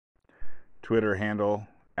Twitter handle,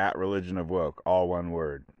 @religionofwoke, all one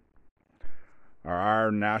word. Are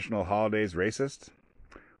our national holidays racist?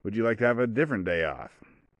 Would you like to have a different day off?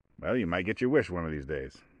 Well, you might get your wish one of these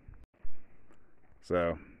days.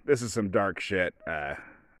 So, this is some dark shit. I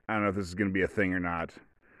don't know if this is going to be a thing or not,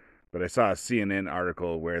 but I saw a CNN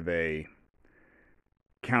article where they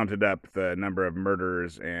counted up the number of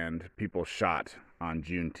murders and people shot on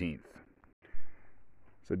Juneteenth.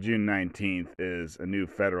 So June 19th is a new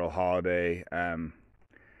federal holiday.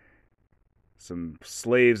 Some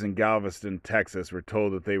slaves in Galveston, Texas were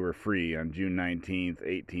told that they were free on June 19th,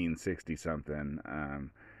 1860-something.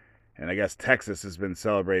 And I guess Texas has been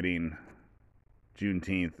celebrating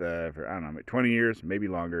Juneteenth for, I don't know, 20 years, maybe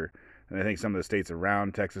longer. And I think some of the states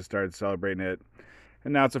around Texas started celebrating it.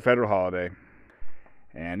 And now it's a federal holiday.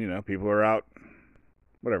 And, people are out,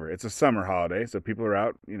 whatever. It's a summer holiday, so people are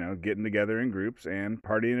out, getting together in groups and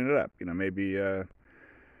partying it up. Maybe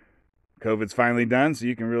COVID's finally done, so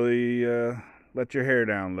you can really let your hair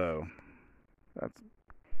down low.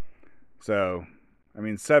 So,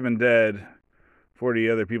 7 dead, 40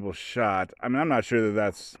 other people shot. I'm not sure that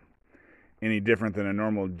that's any different than a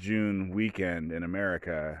normal June weekend in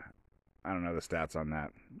America. I don't know the stats on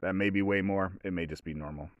that. That may be way more. It may just be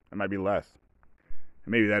normal. It might be less.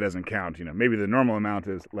 Maybe that doesn't count. Maybe the normal amount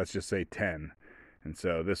is, let's just say 10. And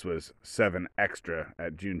so this was 7 extra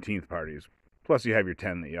at Juneteenth parties. Plus you have your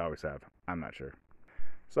 10 that you always have. I'm not sure.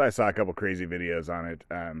 So I saw a couple crazy videos on it.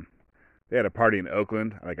 They had a party in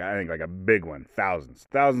Oakland, I think a big one,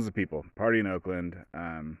 thousands of people party in Oakland.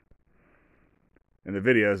 And the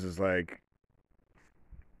videos is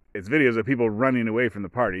it's videos of people running away from the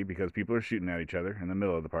party because people are shooting at each other in the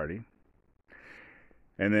middle of the party.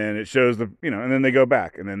 And then it shows and then they go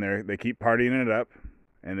back and then they keep partying it up,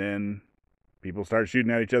 and then people start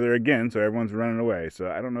shooting at each other again, so everyone's running away.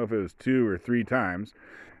 So I don't know if it was 2 or 3 times.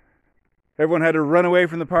 Everyone had to run away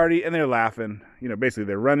from the party, and they're laughing. Basically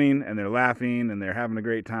they're running, and they're laughing, and they're having a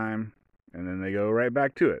great time, and then they go right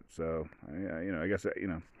back to it. So, I guess,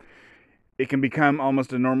 it can become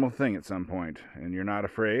almost a normal thing at some point, and you're not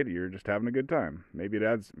afraid. You're just having a good time. Maybe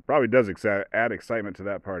it probably does add excitement to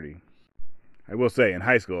that party. I will say, in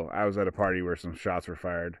high school, I was at a party where some shots were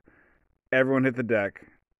fired. Everyone hit the deck,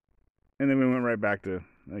 and then we went right back to,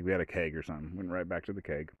 I think we had a keg or something. Went right back to the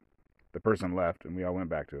keg. The person left, and we all went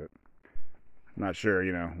back to it. I'm not sure,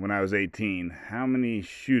 when I was 18, how many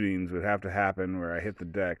shootings would have to happen where I hit the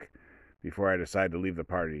deck before I decide to leave the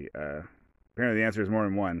party? Apparently the answer is more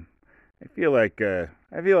than 1. I feel like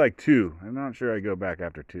 2. I'm not sure I'd go back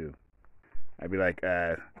after 2. I'd be like,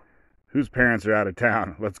 whose parents are out of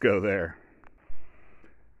town? Let's go there.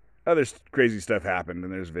 Other crazy stuff happened,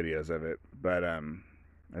 and there's videos of it. But I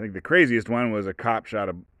think the craziest one was a cop shot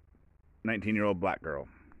a 19-year-old black girl.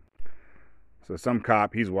 So some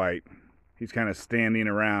cop, he's white. He's kind of standing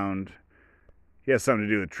around. He has something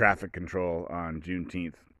to do with traffic control on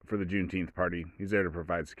Juneteenth, for the Juneteenth party. He's there to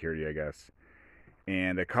provide security, I guess.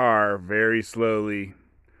 And a car very slowly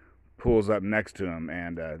pulls up next to him.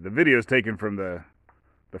 And the video is taken from the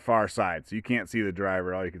far side, so you can't see the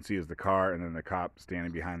driver. All you can see is the car and then the cop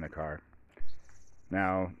standing behind the car.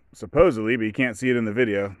 Now, supposedly, but you can't see it in the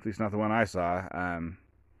video, at least not the one I saw,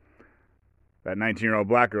 that 19-year-old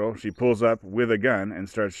black girl, she pulls up with a gun and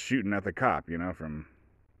starts shooting at the cop, from,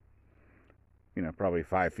 probably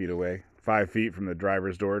 5 feet away, 5 feet from the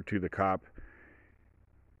driver's door to the cop.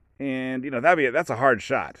 And, that's a hard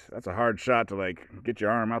shot. That's a hard shot to, get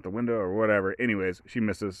your arm out the window or whatever. Anyways, she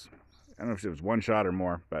misses. I don't know if it was 1 shot or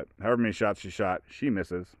more, but however many shots she shot, she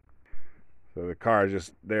misses. So the car is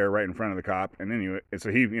just there right in front of the cop. And anyway,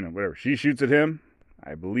 so he, whatever, she shoots at him.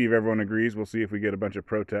 I believe everyone agrees. We'll see if we get a bunch of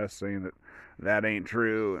protests saying that ain't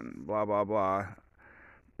true and blah, blah, blah.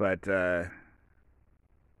 But the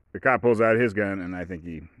cop pulls out his gun, and I think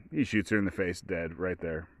he shoots her in the face, dead, right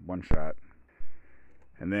there. 1 shot.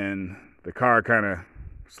 And then the car kind of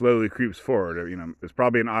slowly creeps forward. It's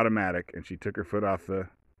probably an automatic, and she took her foot off the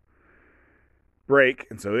brake,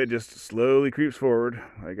 and so it just slowly creeps forward,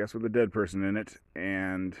 I guess with a dead person in it.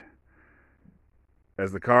 And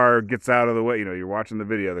as the car gets out of the way, you're watching the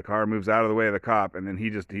video, the car moves out of the way of the cop, and then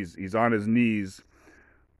he's on his knees.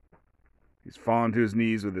 He's fallen to his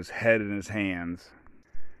knees with his head in his hands,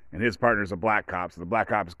 and his partner's a black cop, so the black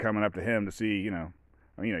cop is coming up to him to see,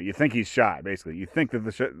 you think he's shot, basically. You think that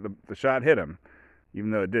the shot hit him,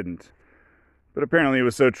 even though it didn't. But apparently it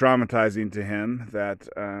was so traumatizing to him that,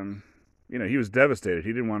 he was devastated.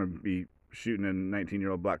 He didn't want to be shooting a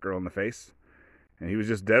 19-year-old black girl in the face. And he was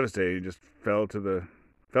just devastated. He just fell to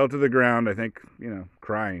the ground, I think,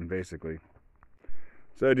 crying, basically.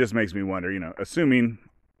 So it just makes me wonder, assuming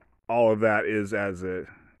all of that is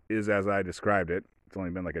is as I described it. It's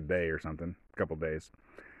only been like a day or something, a couple days.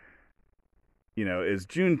 Is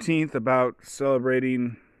Juneteenth about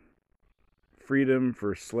celebrating freedom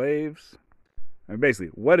for slaves? I mean,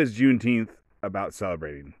 basically, what is Juneteenth about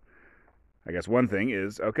celebrating? I guess one thing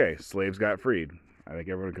is, okay, slaves got freed. I think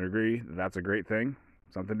everyone can agree that's a great thing,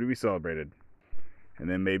 something to be celebrated. And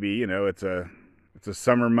then maybe, it's a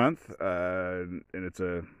summer month, and it's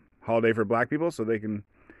a holiday for black people, so they can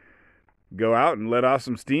go out and let off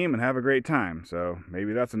some steam and have a great time. So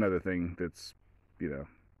maybe that's another thing that's,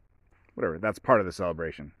 whatever, that's part of the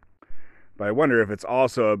celebration. But I wonder if it's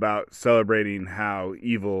also about celebrating how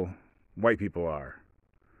evil white people are,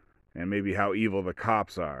 and maybe how evil the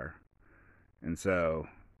cops are. And so,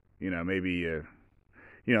 maybe,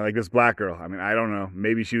 like this black girl. I mean, I don't know.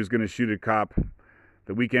 Maybe she was going to shoot a cop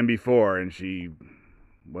the weekend before, and she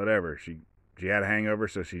had a hangover,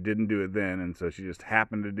 so she didn't do it then, and so she just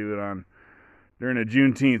happened to do it during a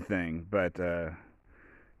Juneteenth thing. But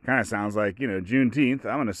kind of sounds like, Juneteenth,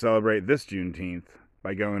 I'm going to celebrate this Juneteenth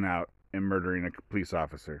by going out and murdering a police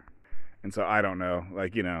officer. And so I don't know,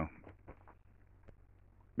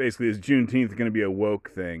 basically, is Juneteenth going to be a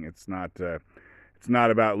woke thing? It's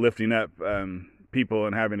not about lifting up people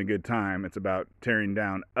and having a good time. It's about tearing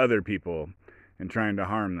down other people and trying to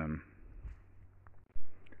harm them.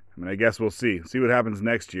 I mean, I guess we'll see what happens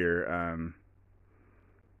next year.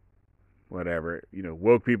 Whatever,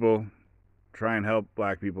 woke people try and help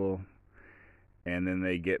black people, and then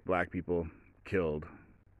they get black people killed.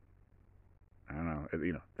 I don't know.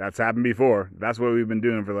 That's happened before. That's what we've been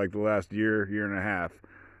doing for like the last year and a half.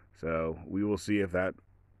 So we will see if that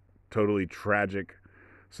totally tragic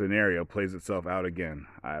scenario plays itself out again.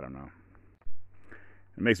 I don't know.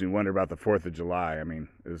 It makes me wonder about the 4th of July. I mean,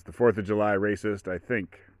 is the 4th of July racist? I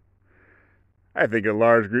think a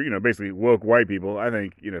large group, basically woke white people, I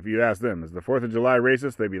think, if you ask them, is the 4th of July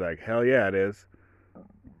racist? They'd be like, hell yeah, it is.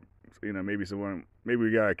 So, maybe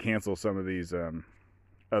we got to cancel some of these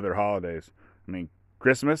other holidays. I mean,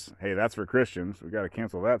 Christmas, hey, that's for Christians. We got to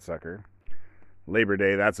cancel that sucker. Labor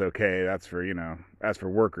Day, that's okay. That's for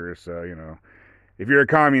workers. So, if you're a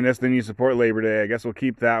communist, then you support Labor Day. I guess we'll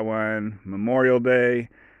keep that one. Memorial Day,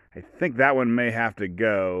 I think that one may have to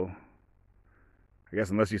go. I guess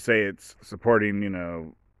unless you say it's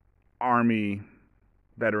supporting, Army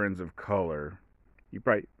veterans of color. You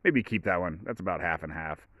probably maybe keep that one. That's about half and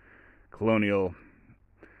half. Colonial.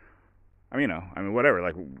 I mean, whatever.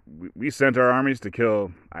 Like, we sent our armies to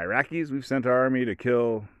kill Iraqis. We've sent our army to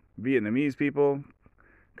kill Vietnamese people,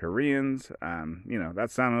 Koreans. That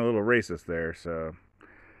sounded a little racist there. So,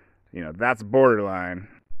 that's borderline.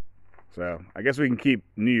 So I guess we can keep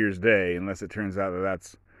New Year's Day unless it turns out that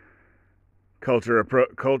that's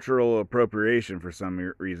cultural appropriation for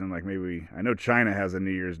some reason. Like maybe, I know China has a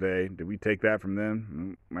New Year's Day. Did we take that from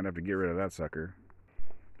them? Might have to get rid of that sucker.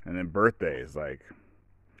 And then birthdays, like,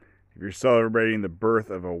 if you're celebrating the birth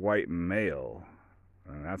of a white male,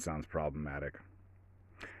 that sounds problematic.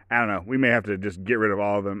 I don't know. We may have to just get rid of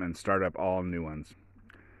all of them and start up all new ones.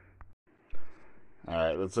 All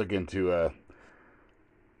right, let's look into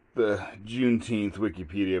the Juneteenth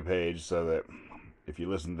Wikipedia page, so that if you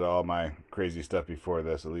listen to all my crazy stuff before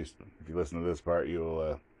this, at least if you listen to this part,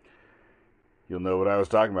 you'll know what I was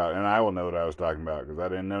talking about, and I will know what I was talking about, because I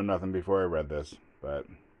didn't know nothing before I read this. But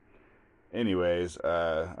anyways,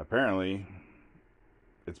 apparently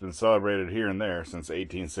it's been celebrated here and there since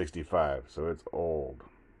 1865, so it's old.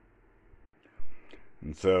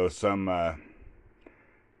 And so some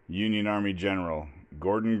Union Army general,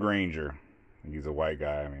 Gordon Granger, I think he's a white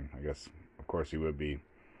guy. I mean, I guess, of course he would be.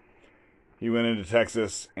 He went into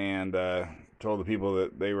Texas and told the people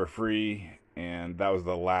that they were free, and that was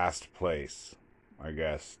the last place, I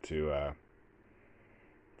guess, for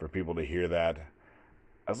people to hear that.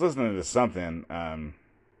 I was listening to something,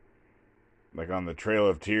 like on the Trail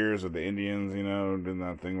of Tears with the Indians, doing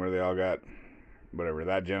that thing where they all got,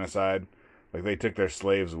 that genocide. Like, they took their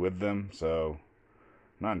slaves with them, so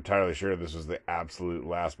I'm not entirely sure this was the absolute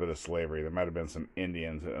last bit of slavery. There might have been some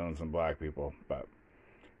Indians that owned some black people, but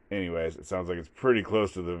anyways, it sounds like it's pretty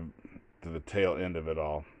close to the tail end of it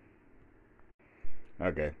all.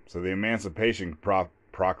 Okay, so the Emancipation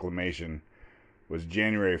Proclamation was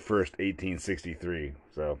January 1st, 1863.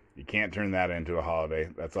 So you can't turn that into a holiday.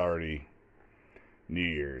 That's already New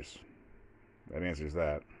Year's. That answers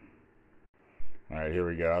that. All right, here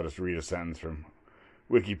we go. I'll just read a sentence from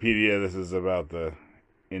Wikipedia. This is about the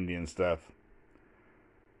Indian stuff.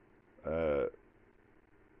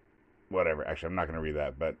 Whatever. Actually, I'm not going to read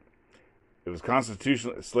that, but it was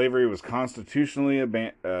slavery was constitutionally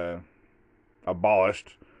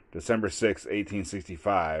abolished December 6,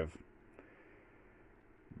 1865.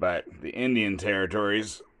 But the Indian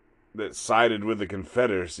territories that sided with the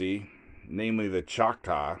Confederacy, namely the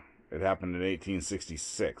Choctaw, it happened in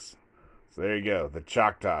 1866. So there you go, the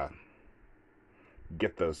Choctaw.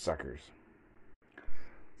 Get those suckers.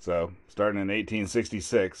 So, starting in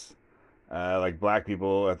 1866, like black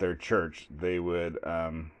people at their church, they would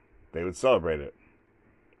celebrate it.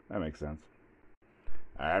 That makes sense.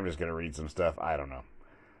 I'm just gonna read some stuff. I don't know.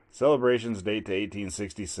 Celebrations date to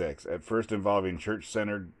 1866. At first involving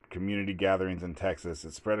church-centered community gatherings in Texas,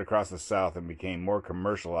 it spread across the South and became more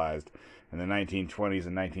commercialized in the 1920s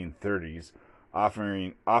and 1930s,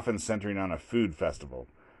 often centering on a food festival.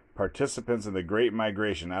 Participants in the Great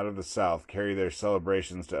Migration out of the South carry their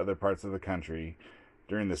celebrations to other parts of the country.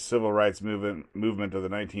 During the Civil Rights movement of the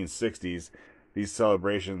 1960s, these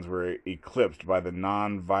celebrations were eclipsed by the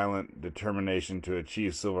non-violent determination to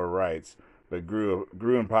achieve civil rights, but grew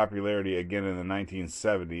in popularity again in the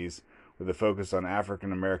 1970s with a focus on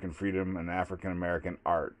African American freedom and African American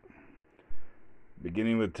art.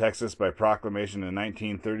 Beginning with Texas by proclamation in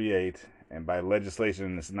 1938 and by legislation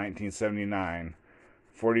in 1979,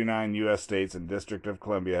 49 U.S. states and District of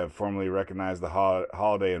Columbia have formally recognized the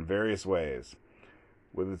holiday in various ways.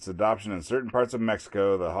 With its adoption in certain parts of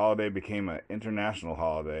Mexico, the holiday became an international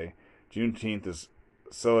holiday. Juneteenth is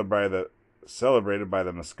celebrated by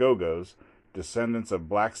the Muskogos, descendants of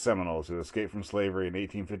black Seminoles who escaped from slavery in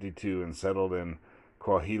 1852 and settled in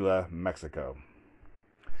Coahuila, Mexico.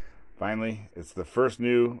 Finally, it's the first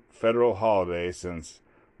new federal holiday since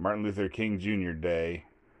Martin Luther King Jr. Day,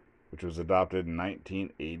 which was adopted in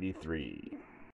 1983.